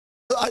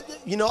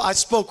I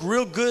spoke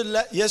real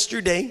good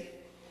yesterday,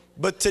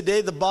 but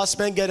today the boss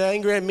man got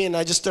angry at me and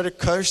I just started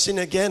cursing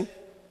again.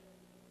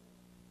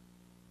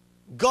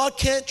 God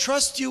can't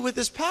trust you with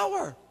his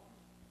power.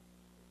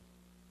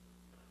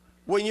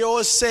 When you're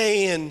always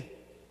saying,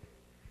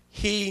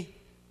 he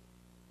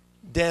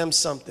damn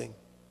something.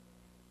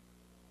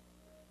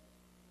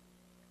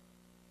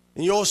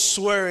 And you're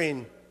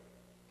swearing,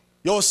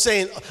 you're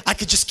saying, I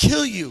could just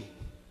kill you.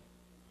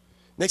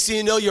 Next thing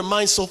you know, your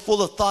mind's so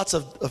full of thoughts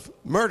of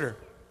murder.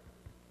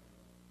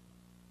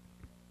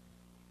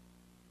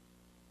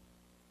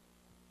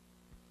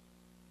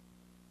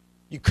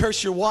 You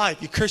curse your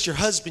wife, you curse your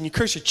husband, you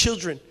curse your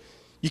children,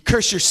 you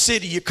curse your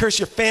city, you curse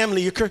your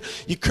family, you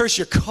curse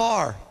your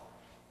car.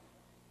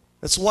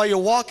 That's why you're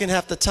walking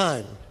half the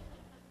time.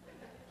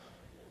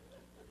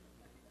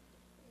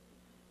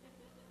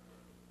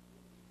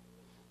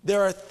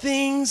 There are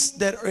things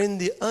that are in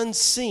the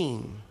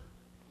unseen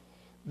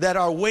that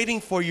are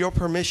waiting for your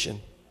permission.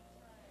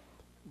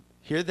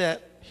 Hear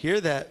that, hear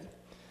that.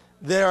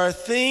 There are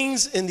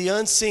things in the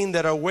unseen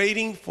that are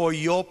waiting for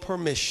your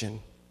permission.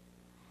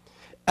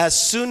 As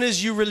soon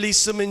as you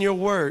release them in your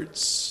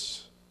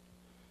words,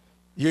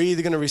 you're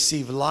either going to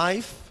receive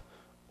life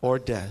or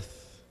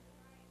death.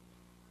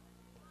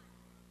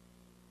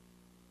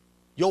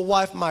 Your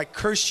wife might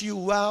curse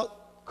you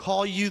out,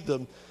 call you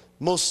the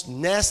most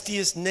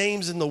nastiest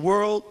names in the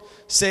world,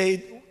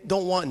 say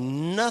don't want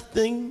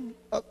nothing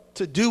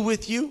to do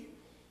with you.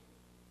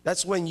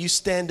 That's when you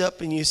stand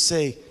up and you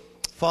say,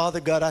 Father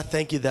God, I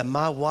thank you that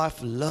my wife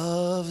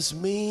loves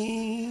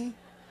me.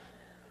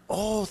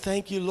 Oh,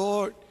 thank you,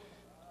 Lord.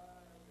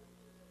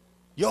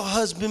 Your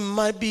husband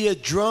might be a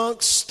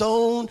drunk,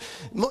 stoned,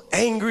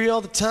 angry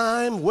all the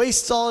time,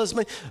 wastes all his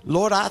money.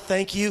 Lord, I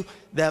thank you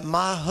that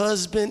my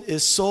husband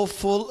is so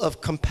full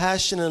of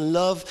compassion and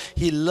love.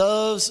 He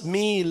loves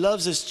me, he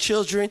loves his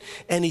children,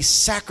 and he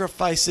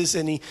sacrifices,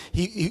 and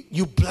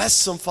you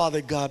bless him,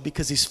 Father God,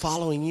 because he's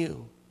following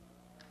you.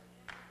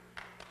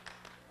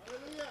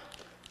 Hallelujah.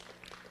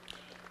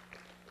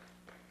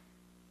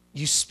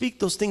 You speak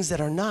those things that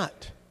are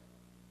not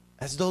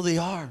as though they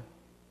are.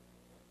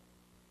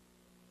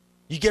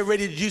 You get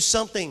ready to do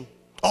something.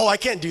 Oh, I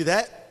can't do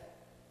that.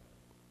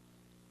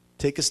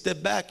 Take a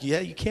step back.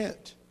 Yeah, you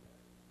can't.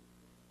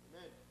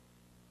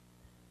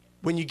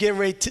 When you get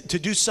ready to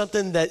do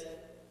something that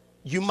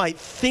you might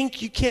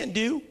think you can't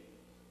do,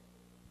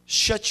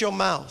 shut your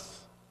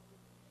mouth.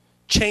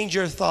 Change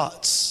your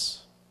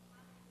thoughts.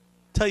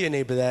 Tell your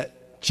neighbor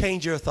that.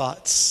 Change your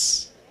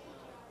thoughts.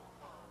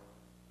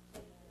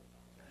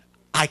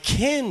 I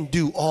can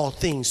do all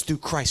things through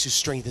Christ who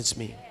strengthens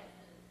me.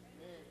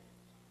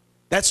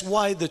 That's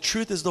why the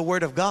truth is the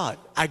Word of God.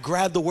 I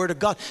grab the Word of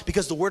God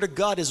because the Word of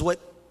God is what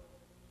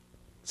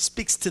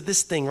speaks to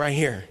this thing right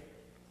here.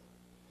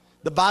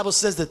 The Bible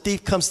says the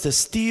thief comes to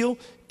steal,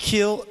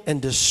 kill, and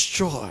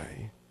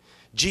destroy.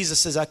 Jesus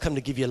says, I come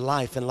to give you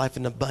life and life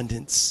in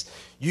abundance.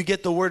 You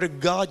get the Word of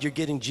God, you're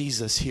getting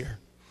Jesus here.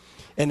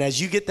 And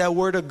as you get that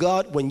Word of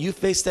God, when you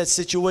face that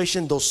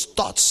situation, those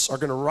thoughts are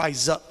going to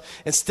rise up.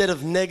 Instead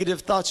of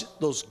negative thoughts,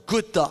 those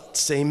good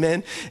thoughts,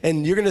 amen?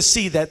 And you're going to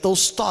see that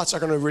those thoughts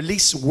are going to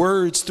release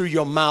words through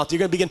your mouth. You're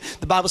going to begin,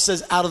 the Bible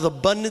says, out of the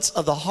abundance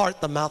of the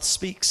heart, the mouth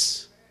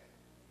speaks.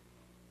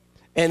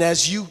 And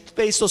as you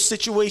face those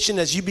situations,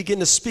 as you begin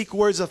to speak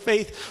words of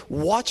faith,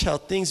 watch how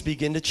things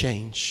begin to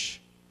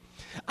change.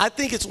 I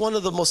think it's one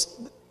of the most,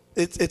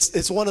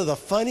 it's one of the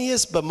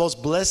funniest but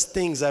most blessed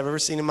things I've ever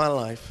seen in my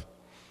life.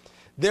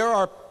 There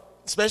are,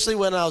 especially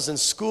when I was in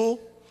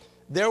school,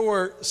 there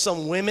were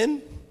some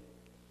women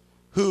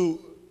who,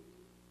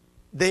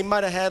 they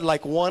might have had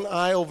like one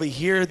eye over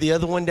here, the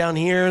other one down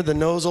here, the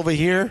nose over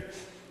here.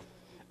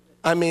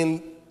 I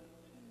mean,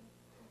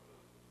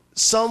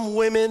 some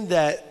women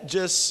that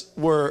just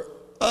were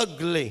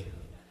ugly.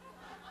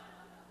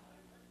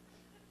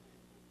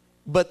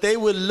 But they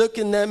would look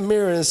in that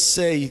mirror and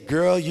say,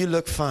 girl, you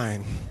look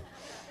fine.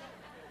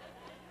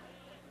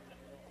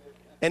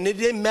 And it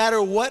didn't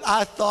matter what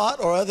I thought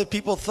or other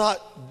people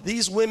thought.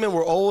 These women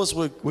were always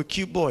with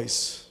cute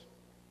boys.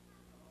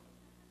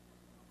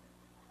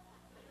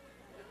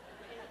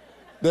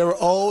 They were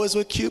always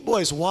with cute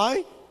boys.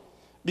 Why?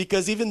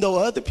 Because even though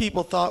other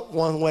people thought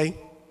one way,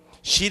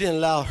 she didn't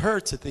allow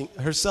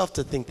herself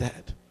to think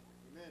that.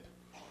 Amen.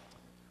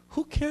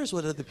 Who cares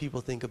what other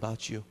people think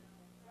about you?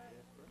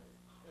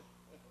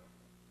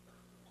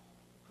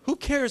 Who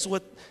cares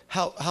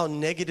how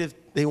negative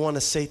they want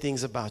to say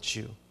things about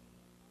you?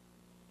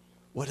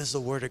 What does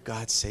the Word of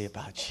God say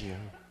about you?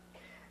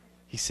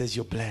 He says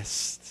you're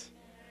blessed.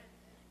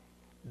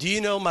 Do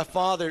you know my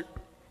father,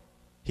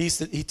 he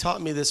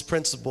taught me this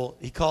principle.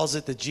 He calls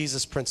it the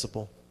Jesus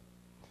principle.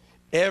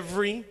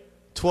 Every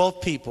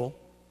 12 people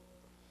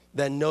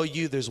that know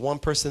you, there's one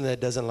person that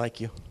doesn't like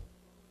you.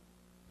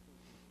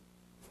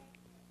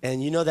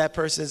 And you know that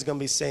person is going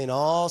to be saying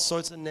all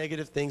sorts of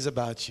negative things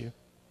about you.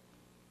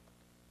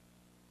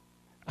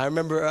 I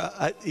remember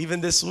even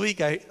this week,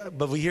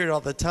 but we hear it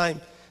all the time.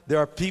 There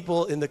are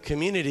people in the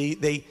community,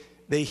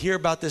 they hear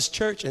about this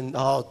church and,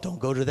 oh, don't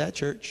go to that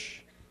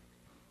church.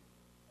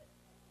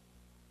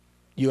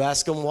 You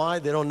ask them why,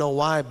 they don't know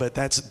why, but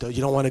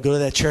you don't want to go to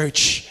that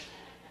church.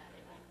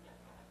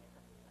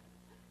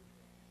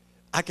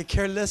 I could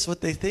care less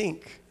what they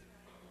think.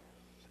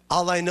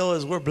 All I know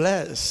is we're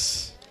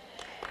blessed.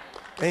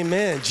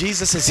 Amen.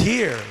 Jesus is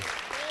here.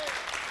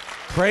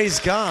 Praise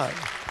God.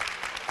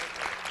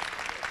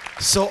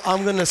 So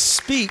I'm going to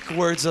speak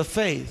words of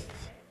faith.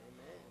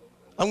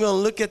 I'm going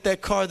to look at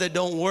that car that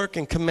don't work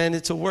and command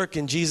it to work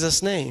in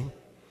Jesus' name.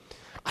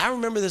 I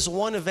remember this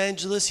one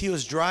evangelist, he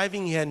was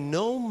driving, he had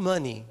no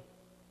money.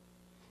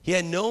 He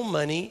had no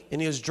money, and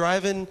he was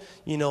driving,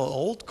 an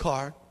old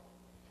car,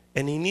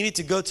 and he needed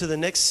to go to the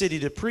next city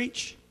to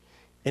preach,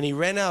 and he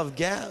ran out of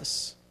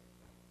gas.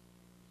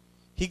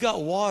 He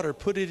got water,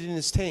 put it in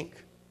his tank.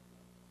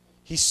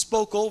 He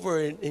spoke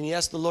over it, and he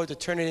asked the Lord to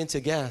turn it into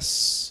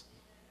gas.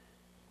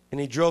 And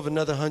he drove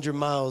another 100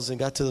 miles and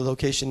got to the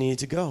location he needed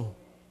to go.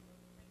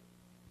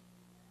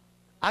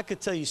 I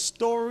could tell you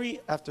story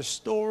after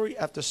story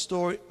after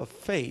story of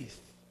faith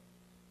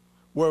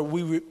where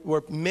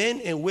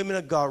men and women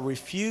of God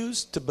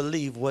refused to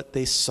believe what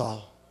they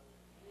saw.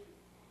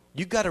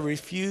 You got to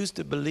refuse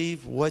to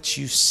believe what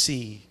you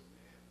see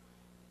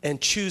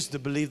and choose to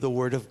believe the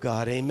word of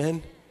God.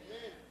 Amen.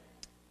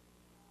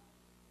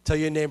 Tell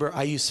your neighbor,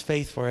 I use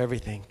faith for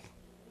everything.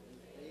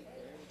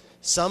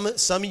 Some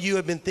of you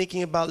have been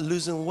thinking about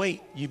losing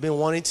weight. You've been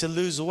wanting to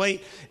lose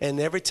weight, and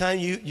every time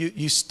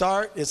you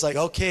start, it's like,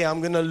 okay,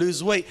 I'm going to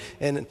lose weight.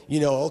 And,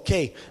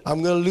 okay,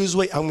 I'm going to lose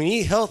weight. I'm going to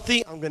eat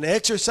healthy. I'm going to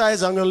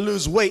exercise. I'm going to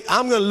lose weight.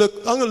 I'm going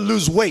to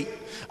lose weight.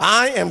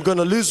 I am going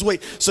to lose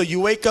weight. So you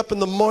wake up in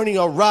the morning,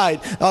 all right,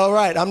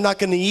 I'm not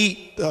going to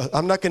eat.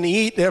 I'm not going to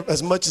eat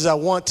as much as I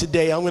want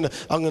today. I'm going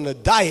to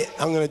diet.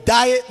 I'm going to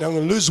diet, and I'm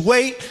going to lose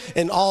weight,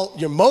 and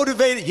you're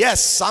motivated.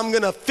 Yes, I'm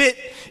going to fit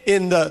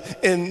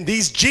in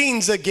these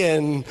jeans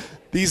again,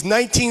 these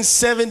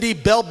 1970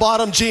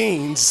 bell-bottom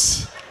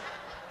jeans.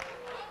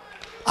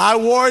 I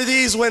wore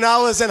these when I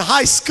was in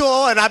high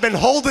school, and I've been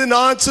holding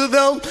on to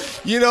them.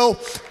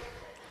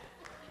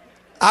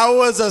 I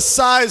was a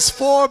size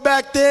 4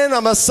 back then.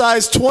 I'm a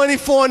size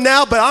 24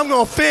 now, but I'm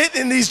going to fit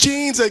in these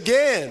jeans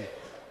again.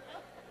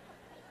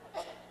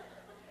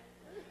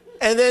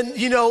 And then,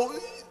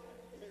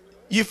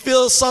 you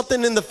feel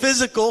something in the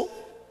physical,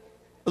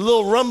 a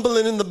little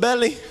rumbling in the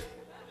belly.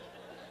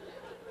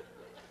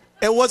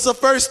 And what's the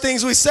first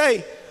things we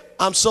say?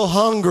 I'm so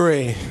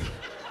hungry.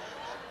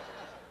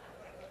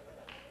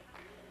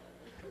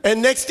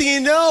 And next thing you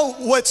know,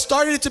 what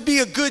started to be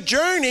a good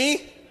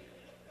journey,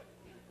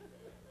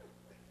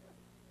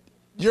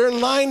 you're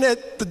in line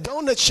at the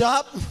donut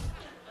shop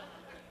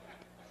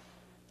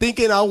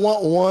thinking I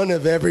want one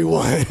of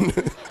everyone.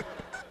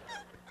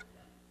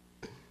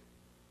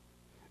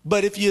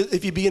 But if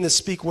you begin to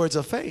speak words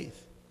of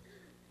faith,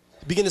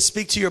 begin to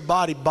speak to your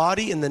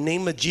body, in the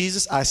name of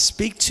Jesus, I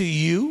speak to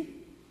you.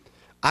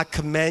 I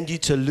command you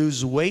to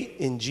lose weight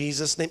in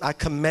Jesus' name. I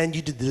command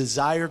you to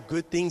desire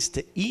good things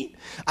to eat.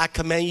 I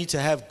command you to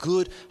have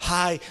good,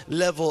 high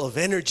level of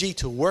energy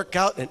to work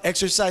out and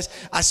exercise.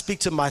 I speak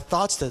to my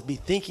thoughts to be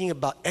thinking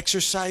about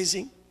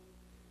exercising.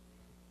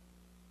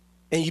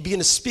 And you begin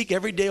to speak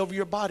every day over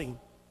your body,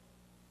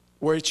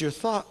 where it's your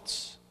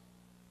thoughts.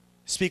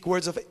 Speak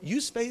words of faith.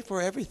 Use faith for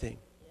everything.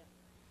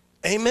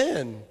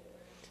 Amen.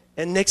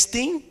 And next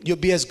thing, you'll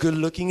be as good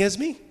looking as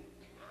me.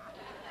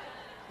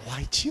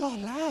 Why do y'all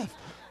laugh?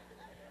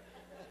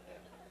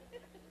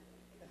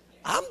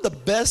 I'm the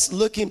best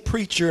looking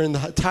preacher in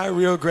the entire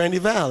Rio Grande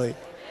Valley.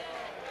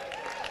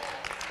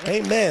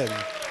 Amen.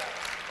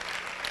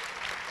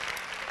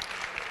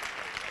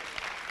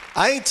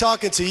 I ain't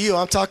talking to you,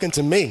 I'm talking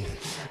to me.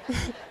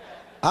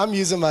 I'm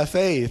using my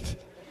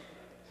faith.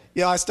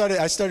 I started,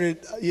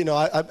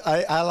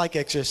 I like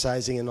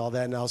exercising and all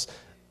that, and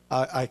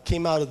I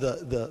came out of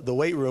the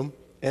weight room,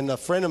 and a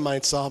friend of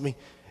mine saw me,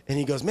 and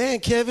he goes, man,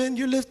 Kevin,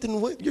 you're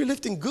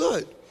lifting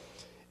good.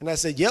 And I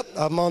said, yep,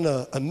 I'm on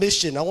a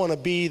mission. I want to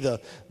be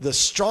the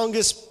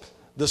strongest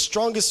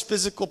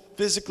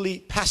physically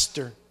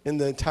pastor in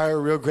the entire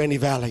Rio Grande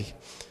Valley.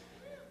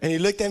 And he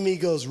looked at me, he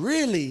goes,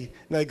 really?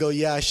 And I go,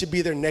 yeah, I should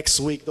be there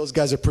next week. Those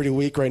guys are pretty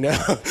weak right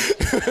now.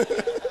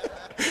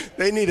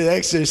 They need to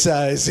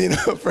exercise,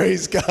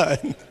 praise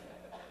God.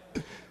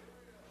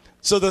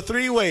 So the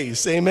 3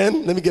 ways,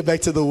 amen? Let me get back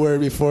to the word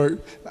before.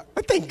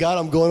 I thank God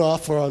I'm going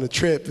off on a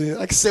trip.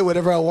 I can say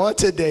whatever I want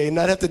today and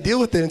not have to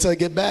deal with it until I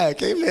get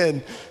back.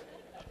 Amen.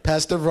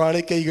 Pastor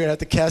Veronica, you're going to have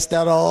to cast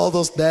out all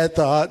those bad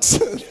thoughts.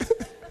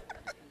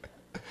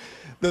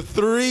 The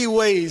 3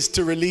 ways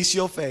to release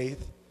your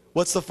faith.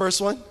 What's the first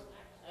one?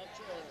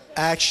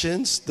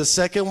 Actions. The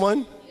second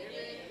one?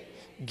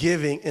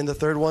 Giving. And the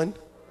third one?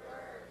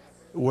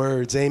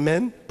 Words.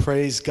 Amen.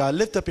 Praise God.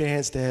 Lift up your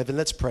hands to heaven.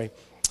 Let's pray.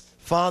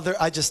 Father,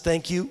 I just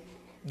thank you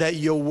that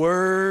your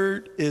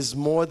word is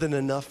more than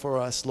enough for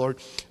us, Lord.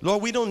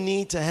 Lord, we don't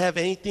need to have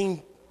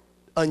anything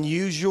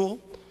unusual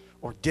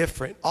or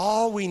different.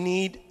 All we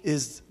need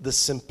is the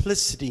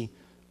simplicity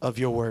of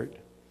your word.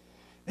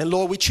 And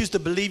Lord, we choose to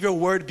believe your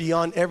word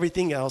beyond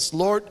everything else.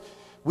 Lord,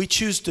 we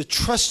choose to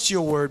trust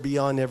your word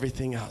beyond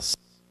everything else.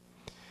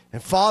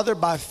 And Father,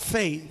 by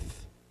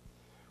faith,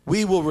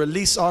 we will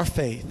release our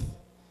faith.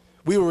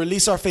 We will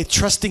release our faith,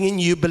 trusting in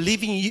you,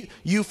 believing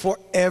you for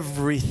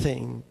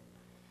everything.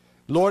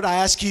 Lord, I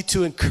ask you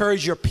to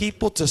encourage your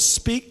people to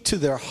speak to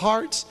their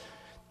hearts,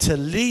 to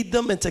lead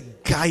them and to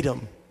guide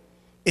them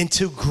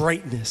into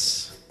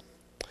greatness.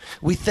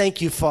 We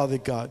thank you, Father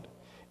God,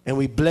 and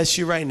we bless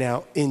you right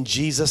now in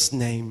Jesus'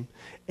 name.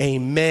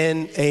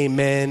 Amen,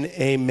 amen,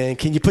 amen.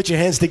 Can you put your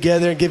hands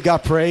together and give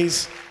God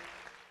praise?